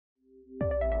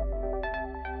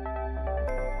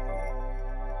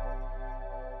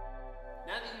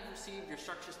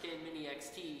StructureScan Mini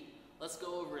XT, let's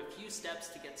go over a few steps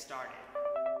to get started.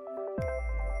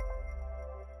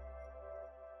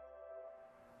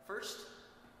 First,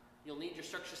 you'll need your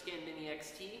StructureScan Mini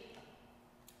XT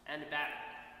and a battery.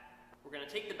 We're going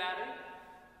to take the battery,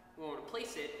 we're going to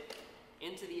place it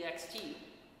into the XT,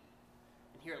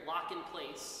 and hear it lock in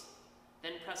place,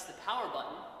 then press the power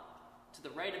button to the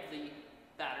right of the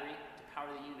battery to power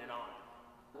the unit on.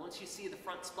 Once you see the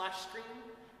front splash screen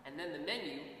and then the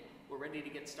menu, we're ready to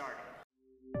get started.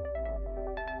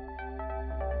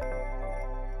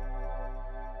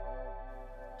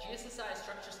 GSSI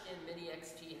StructureScan Mini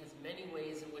XT has many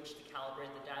ways in which to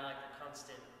calibrate the dielectric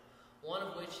constant, one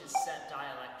of which is set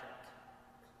dielectric.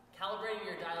 Calibrating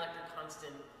your dielectric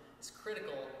constant is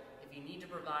critical if you need to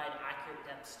provide accurate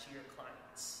depths to your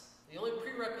clients. The only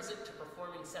prerequisite to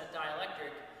performing set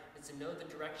dielectric is to know the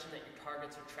direction that your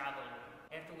targets are traveling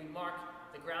in. After we mark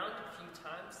the ground a few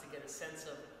times to get a sense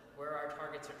of where our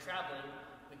targets are traveling,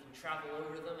 we can travel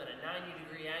over them at a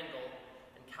 90-degree angle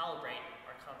and calibrate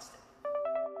our constant.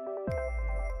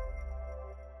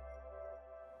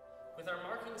 With our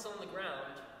markings on the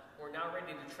ground, we're now ready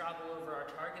to travel over our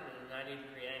target at a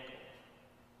 90-degree angle.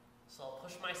 So I'll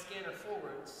push my scanner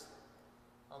forwards,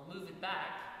 I'll move it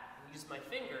back, and use my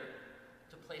finger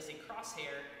to place a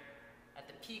crosshair at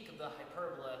the peak of the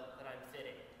hyperbola that I'm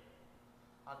fitting.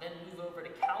 I'll then move over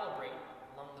to calibrate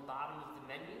along the bottom of the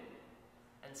menu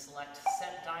and select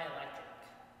Set Dielectric,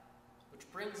 which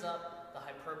brings up the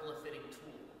hyperbola fitting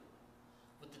tool.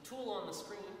 With the tool on the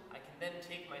screen, I can then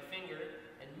take my finger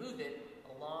and move it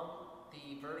along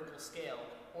the vertical scale,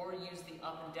 or use the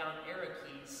up and down arrow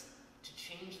keys to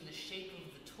change the shape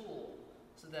of the tool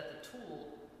so that the tool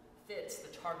fits the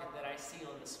target that I see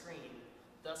on the screen,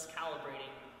 thus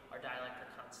calibrating our dielectric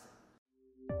constant.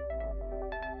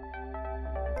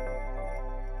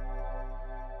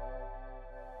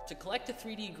 To collect a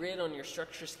 3D grid on your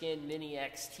StructureScan Mini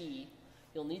XT,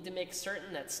 you'll need to make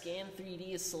certain that Scan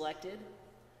 3D is selected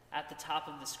at the top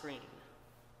of the screen.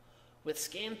 With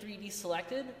Scan 3D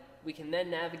selected, we can then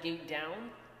navigate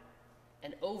down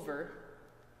and over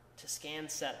to Scan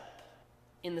Setup.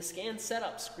 In the Scan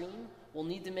Setup screen, we'll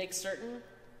need to make certain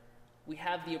we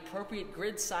have the appropriate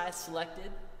grid size selected,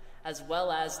 as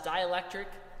well as dielectric,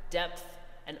 depth,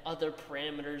 and other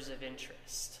parameters of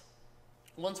interest.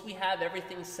 Once we have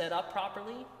everything set up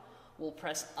properly, we'll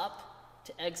press up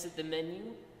to exit the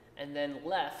menu and then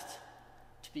left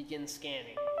to begin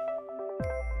scanning.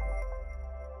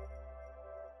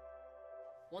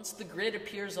 Once the grid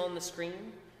appears on the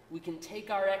screen, we can take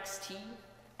our XT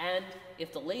and,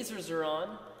 if the lasers are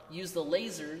on, use the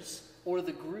lasers or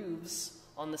the grooves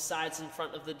on the sides and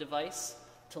front of the device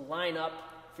to line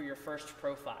up for your first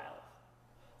profile.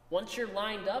 Once you're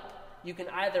lined up, you can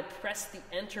either press the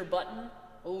Enter button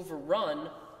over Run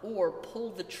or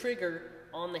pull the trigger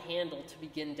on the handle to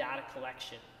begin data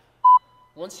collection.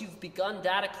 Once you've begun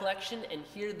data collection and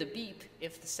hear the beep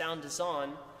if the sound is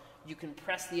on, you can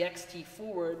press the XT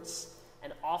forwards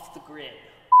and off the grid.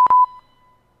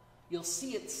 You'll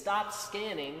see it stop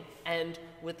scanning and,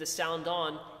 with the sound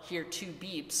on, hear two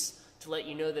beeps to let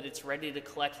you know that it's ready to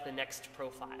collect the next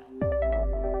profile.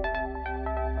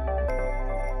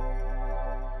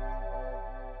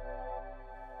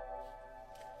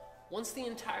 Once the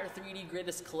entire 3D grid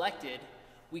is collected,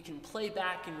 we can play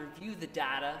back and review the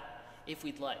data if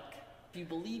we'd like. If you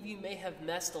believe you may have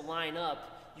messed a line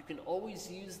up, you can always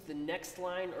use the next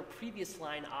line or previous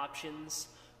line options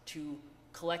to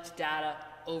collect data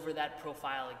over that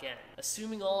profile again.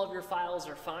 Assuming all of your files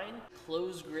are fine,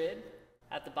 close grid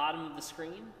at the bottom of the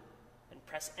screen and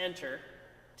press Enter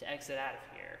to exit out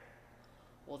of here.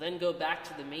 We'll then go back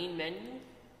to the main menu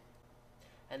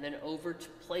and then over to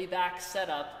Playback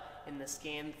Setup in the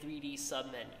Scan 3D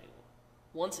submenu.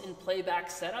 Once in Playback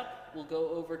Setup, we'll go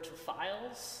over to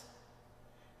Files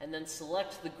and then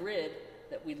select the grid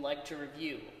that we'd like to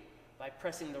review by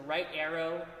pressing the right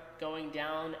arrow, going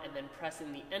down, and then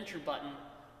pressing the Enter button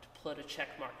to put a check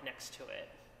mark next to it.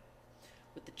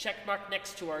 With the check mark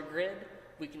next to our grid,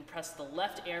 we can press the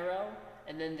left arrow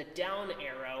and then the down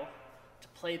arrow to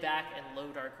play back and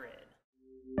load our grid.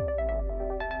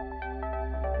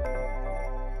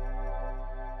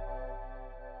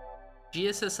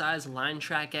 GSSI's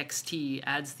LineTrack XT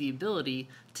adds the ability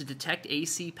to detect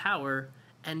AC power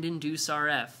and induce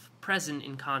RF present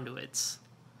in conduits.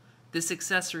 This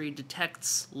accessory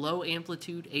detects low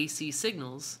amplitude AC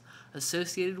signals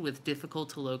associated with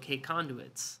difficult to locate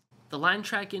conduits. The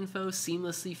LineTrack info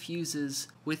seamlessly fuses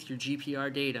with your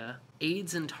GPR data,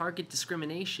 aids in target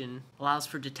discrimination, allows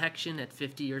for detection at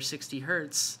 50 or 60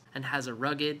 Hz, and has a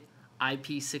rugged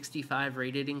IP65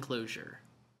 rated enclosure.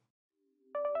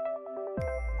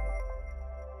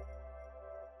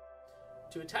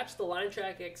 To attach the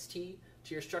LineTrack XT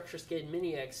to your StructureScan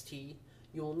Mini XT,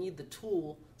 you will need the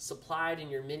tool supplied in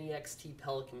your Mini XT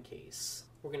Pelican case.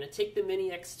 We're going to take the Mini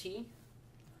XT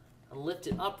and lift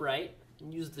it upright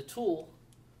and use the tool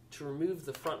to remove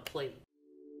the front plate.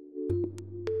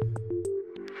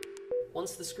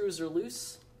 Once the screws are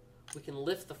loose, we can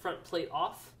lift the front plate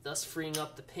off, thus freeing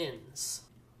up the pins.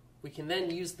 We can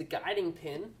then use the guiding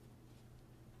pin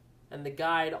and the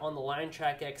guide on the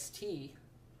LineTrack XT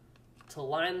to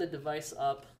line the device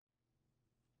up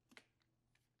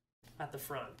at the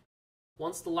front.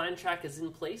 Once the LineTrack is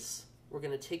in place, we're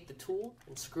going to take the tool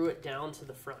and screw it down to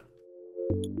the front.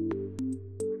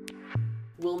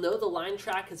 We'll know the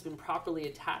LineTrack has been properly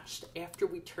attached after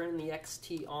we turn the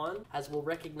XT on, as we'll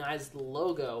recognize the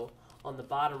logo on the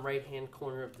bottom right-hand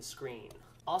corner of the screen.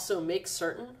 Also, make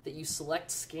certain that you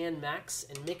select Scan Max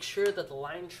and make sure that the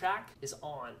LineTrack is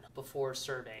on before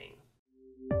surveying.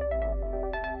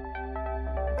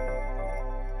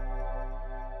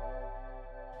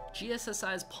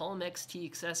 GSSI's Palm XT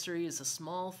accessory is a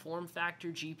small form-factor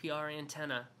GPR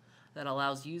antenna that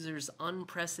allows users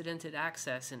unprecedented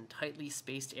access in tightly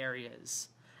spaced areas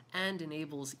and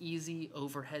enables easy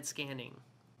overhead scanning.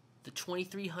 The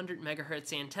 2300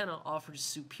 MHz antenna offers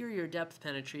superior depth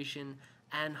penetration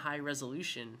and high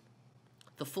resolution.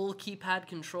 The full keypad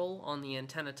control on the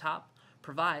antenna top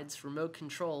provides remote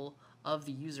control of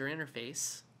the user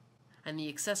interface, and the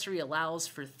accessory allows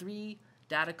for 3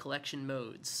 data collection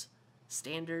modes: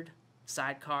 standard,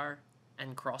 sidecar,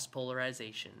 and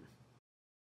cross-polarization.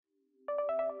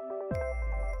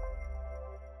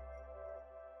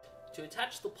 To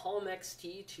attach the Palm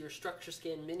XT to your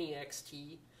StructureScan Mini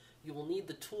XT, you will need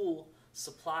the tool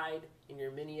supplied in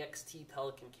your Mini XT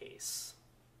Pelican case.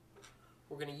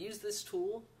 We're going to use this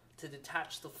tool to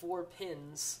detach the 4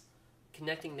 pins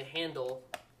connecting the handle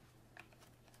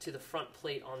to the front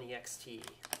plate on the XT.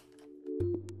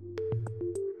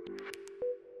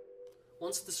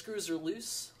 Once the screws are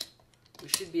loose, we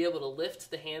should be able to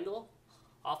lift the handle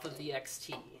off of the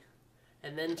XT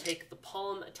and then take the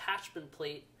Palm attachment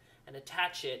plate and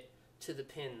attach it to the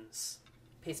pins.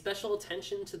 Pay special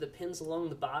attention to the pins along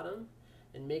the bottom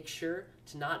and make sure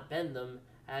to not bend them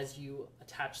as you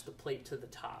attach the plate to the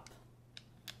top.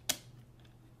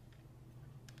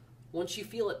 Once you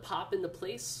feel it pop into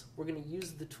place, we're going to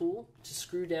use the tool to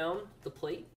screw down the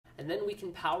plate, and then we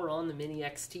can power on the Mini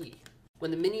XT. When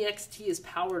the Mini XT is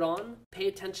powered on, pay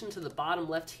attention to the bottom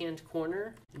left-hand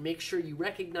corner and make sure you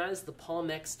recognize the Palm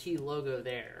XT logo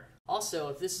there. Also,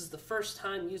 if this is the first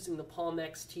time using the Palm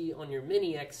XT on your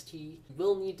Mini XT, you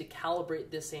will need to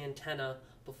calibrate this antenna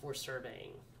before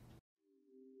surveying.